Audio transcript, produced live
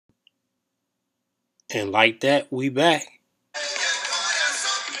And like that, we back.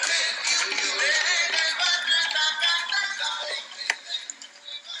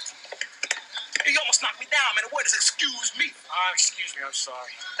 You almost knocked me down, man. The word is excuse me. Excuse me, I'm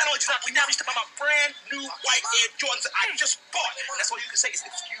sorry. Not only just knocked me down, you stepped on my brand new white Air Jordans that I just bought. And that's all you can say is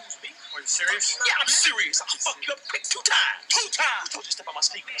excuse me. Are you serious? Yeah, I'm serious. I'll fuck you up quick 2 times. 2 times. Who told you to step on my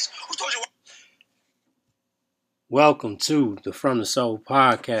sneakers? Who told you? Welcome to the From the Soul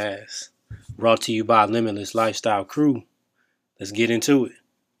podcast, brought to you by Limitless Lifestyle Crew. Let's get into it.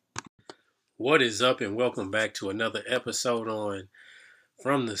 What is up, and welcome back to another episode on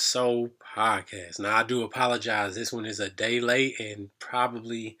From the Soul podcast. Now, I do apologize. This one is a day late and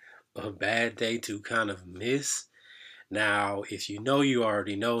probably a bad day to kind of miss. Now, if you know, you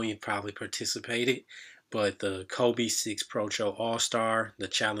already know, you probably participated, but the Kobe 6 Pro Show All-Star, the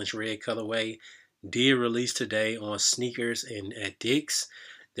Challenge Red colorway, did release today on sneakers and at Dick's.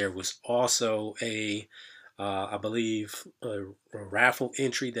 There was also I believe, a raffle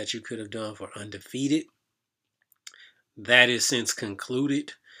entry that you could have done for Undefeated. That is since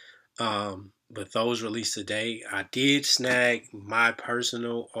concluded. But those released today. I did snag my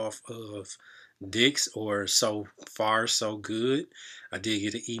personal off of Dick's, or So Far So Good. I did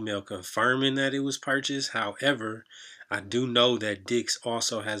get an email confirming that it was purchased. However, I do know that Dick's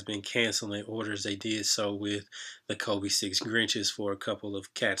also has been canceling orders. They did so with the Kobe 6 Grinches for a couple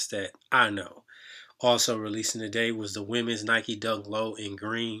of cats that I know. Also releasing today was the women's Nike Dunk Low in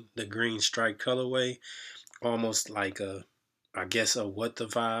green, the green stripe colorway. Almost like I guess a What the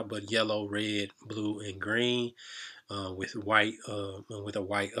Vibe, but yellow, red, blue, and green with white with a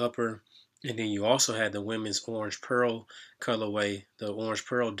white upper. And then you also had the women's orange pearl colorway, the orange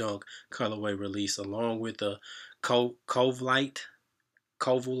pearl dunk colorway release, along with the Covolite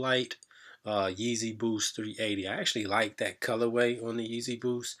Yeezy Boost 380. I actually like that colorway on the Yeezy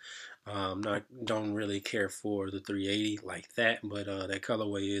Boost. Don't really care for the 380 like that, but that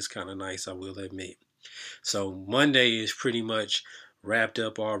colorway is kind of nice, I will admit. So Monday is pretty much wrapped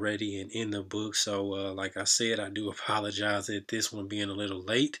up already and in the book. So like I said, I do apologize at this one being a little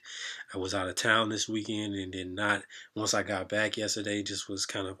late. I was out of town this weekend and did not, once I got back yesterday, just was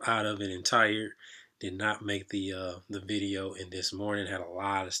kind of out of it and tired. Did not make the video, and this morning had a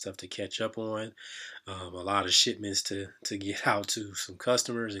lot of stuff to catch up on, a lot of shipments to get out to some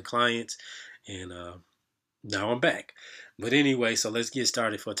customers and clients, and now I'm back. But anyway, so let's get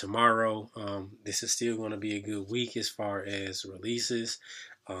started for tomorrow. This is still going to be a good week as far as releases.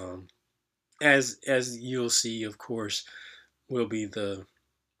 As you'll see, of course, will be the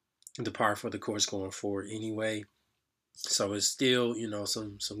par for the course going forward anyway. So it's still,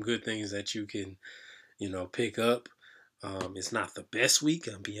 some good things that you can, pick up. It's not the best week,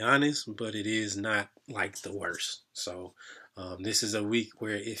 I'll be honest, but it is not like the worst. So this is a week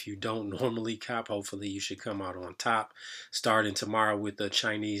where if you don't normally cop, hopefully you should come out on top. Starting tomorrow with the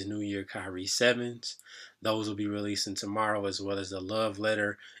Chinese New Year Kyrie 7s. Those will be releasing tomorrow, as well as the Love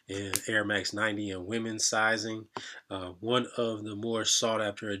Letter in Air Max 90 and women's sizing. One of the more sought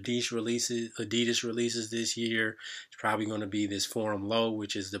after Adidas releases this year is probably going to be this Forum Low,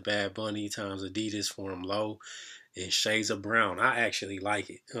 which is the Bad Bunny times Adidas Forum Low in shades of brown. I actually like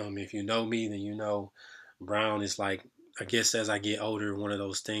it. If you know me, then you know brown is like, I guess as I get older, one of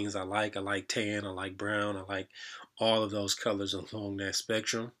those things I like. I like tan, I like brown, I like all of those colors along that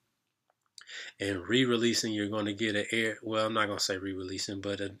spectrum. And re-releasing, you're going to get I'm not going to say re-releasing,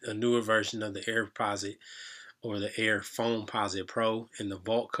 but a newer version of the AirPosit or the Air Foamposite Pro in the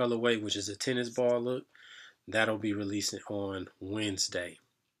Vault colorway, which is a tennis ball look. That'll be releasing on Wednesday.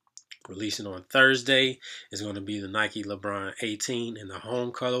 Releasing on Thursday is going to be the Nike LeBron 18 in the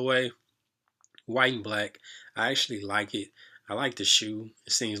home colorway, white and black. I actually like it. I like the shoe.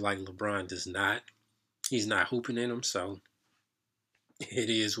 It seems like LeBron does not. He's not hooping in them, so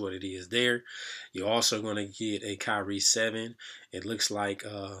it is what it is there. You're also going to get a Kyrie 7. It looks like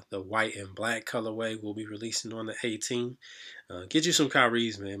the white and black colorway will be releasing on the 18th. Get you some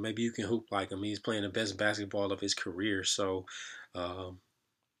Kyries, man. Maybe you can hoop like him. He's playing the best basketball of his career, so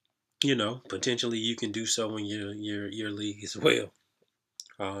potentially you can do so in your league as well.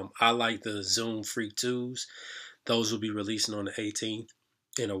 I like the Zoom Freak 2s. Those will be releasing on the 18th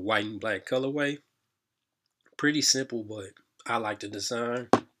in a white and black colorway. Pretty simple, but I like the design.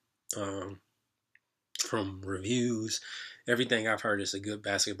 From reviews, everything I've heard is a good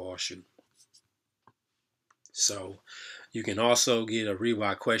basketball shoe. So you can also get a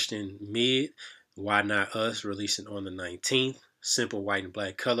Reebok Question Mid, Why Not Us, releasing on the 19th. Simple white and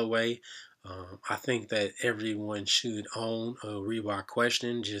black colorway. I think that everyone should own a Reebok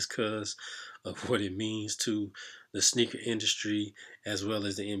Question just because of what it means to the sneaker industry as well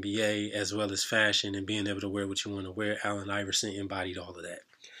as the NBA, as well as fashion and being able to wear what you want to wear. Allen Iverson embodied all of that.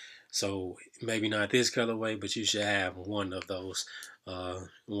 So maybe not this colorway, but you should have one of those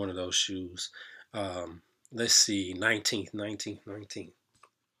shoes. Let's see, 19th.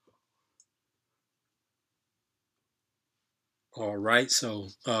 All right, so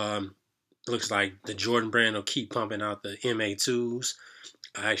looks like the Jordan brand will keep pumping out the MA2s.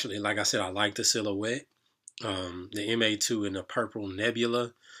 I actually, like I said, I like the silhouette. The MA2 in the purple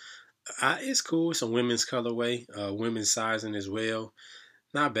nebula. It's cool. It's a women's colorway, women's sizing as well.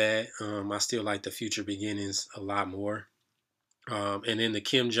 Not bad. I still like the Future Beginnings a lot more. And then the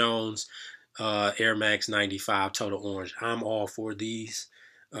Kim Jones Air Max 95 Total Orange. I'm all for these.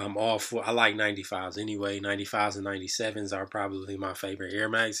 I like 95s anyway. 95s and 97s are probably my favorite Air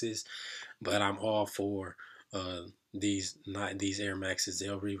Maxes, but I'm all for these Air Maxes.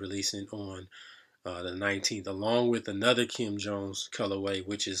 They'll be releasing on the 19th, along with another Kim Jones colorway,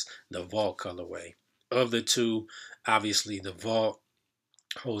 which is the Vault colorway. Of the two, obviously the Vault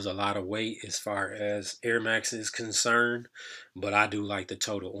holds a lot of weight as far as Air Max is concerned, but I do like the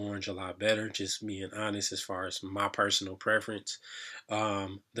Total Orange a lot better, just being honest as far as my personal preference.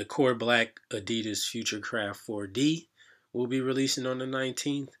 The Core Black Adidas Futurecraft 4D will be releasing on the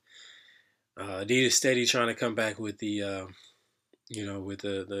 19th. Adidas steady trying to come back with the with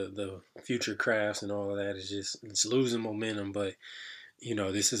the future crafts and all of that. It's losing momentum, but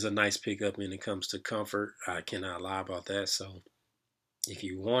this is a nice pickup when it comes to comfort. I cannot lie about that. So if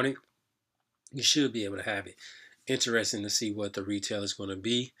you want it, you should be able to have it. Interesting to see what the retail is going to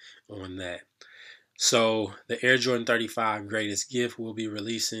be on that. So the Air Jordan 35 Greatest Gift will be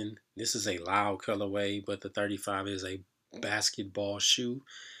releasing. This is a loud colorway, but the 35 is a basketball shoe.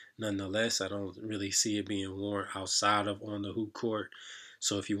 Nonetheless, I don't really see it being worn outside of on the hoop court.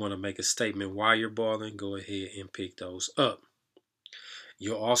 So if you want to make a statement while you're balling, go ahead and pick those up.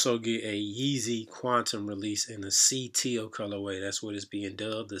 You'll also get a Yeezy Quantum release in the Sea Teal colorway. That's what it's being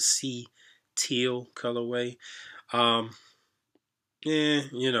dubbed, the Sea Teal colorway.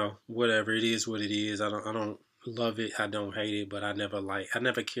 Whatever. It is what it is. I don't love it. I don't hate it, but I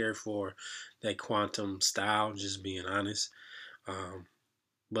never cared for that quantum style, just being honest.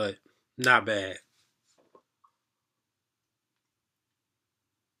 But not bad.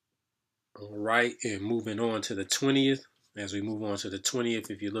 All right, and moving on to the 20th. As we move on to the 20th,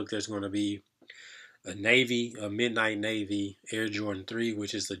 if you look, there's going to be a midnight navy Air Jordan 3,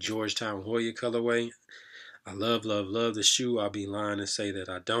 which is the Georgetown Hoya colorway. I love the shoe. I'll be lying to say that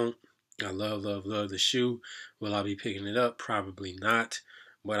I don't. I love the shoe. Will I be picking it up? Probably not.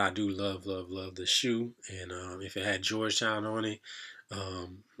 But I do love the shoe. And if it had Georgetown on it, I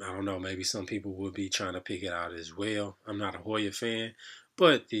don't know, maybe some people would be trying to pick it out as well. I'm not a Hoya fan,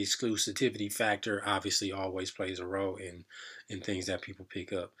 but the exclusivity factor obviously always plays a role in things that people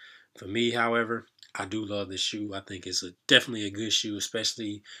pick up. For me, however, I do love the shoe. I think it's definitely a good shoe,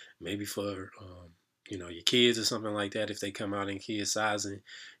 especially maybe for your kids or something like that. If they come out in kid sizing,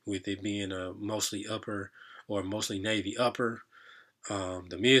 with it being a mostly upper or mostly navy upper,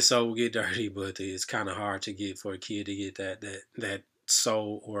 the midsole will get dirty, but it's kind of hard to get for a kid to get that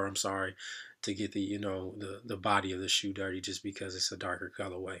sole, or I'm sorry, to get the body of the shoe dirty just because it's a darker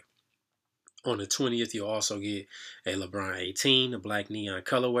colorway. On the 20th, you'll also get a LeBron 18, a black neon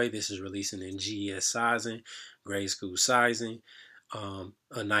colorway. This is releasing in GS sizing, grade school sizing.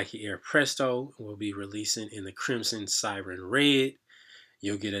 A Nike Air Presto will be releasing in the Crimson Siren Red.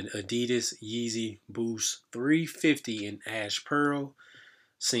 You'll get an Adidas Yeezy Boost 350 in Ash Pearl.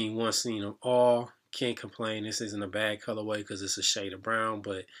 Seen them all. Can't complain. This isn't a bad colorway because it's a shade of brown,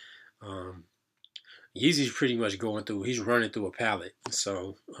 but Yeezy's pretty much he's running through a palette.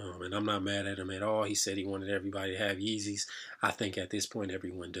 So, and I'm not mad at him at all. He said he wanted everybody to have Yeezys. I think at this point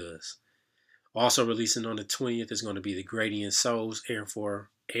everyone does. Also releasing on the 20th is going to be the Gradient Soles Air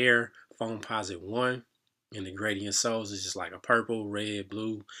Foamposite 1. And the Gradient Soles is just like a purple, red,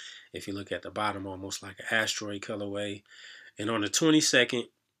 blue. If you look at the bottom, almost like an asteroid colorway. And on the 22nd,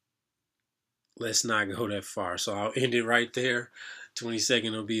 let's not go that far. So I'll end it right there.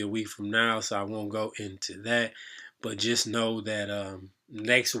 22nd will be a week from now, so I won't go into that. But just know that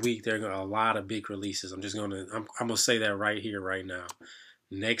next week there are a lot of big releases. I'm gonna say that right here, right now.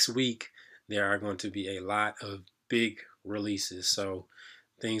 Next week there are going to be a lot of big releases, so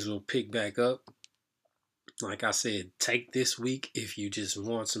things will pick back up. Like I said, take this week if you just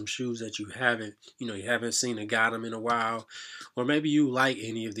want some shoes that you haven't seen or got them in a while, or maybe you like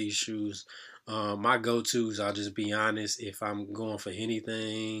any of these shoes. My go-tos, I'll just be honest, if I'm going for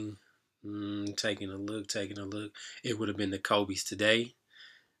anything, taking a look, it would have been the Kobe's today.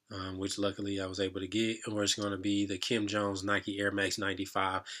 which luckily I was able to get, or it's going to be the Kim Jones Nike Air Max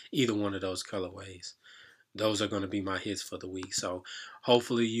 95, either one of those colorways. Those are going to be my hits for the week. So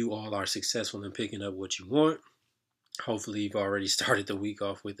hopefully you all are successful in picking up what you want. Hopefully you've already started the week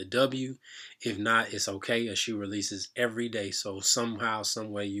off with a W. If not, it's okay. A shoe releases every day, so somehow,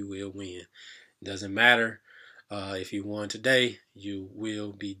 some way you will win. It doesn't matter. If you won today, you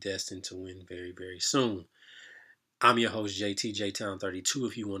will be destined to win very, very soon. I'm your host, JT, JTown32.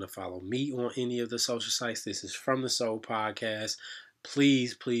 If you want to follow me on any of the social sites, this is From the Soul Podcast.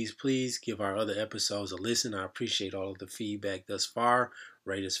 Please, please, please give our other episodes a listen. I appreciate all of the feedback thus far.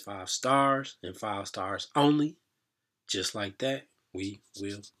 Rate us 5 stars and 5 stars only. Just like that, we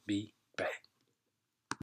will be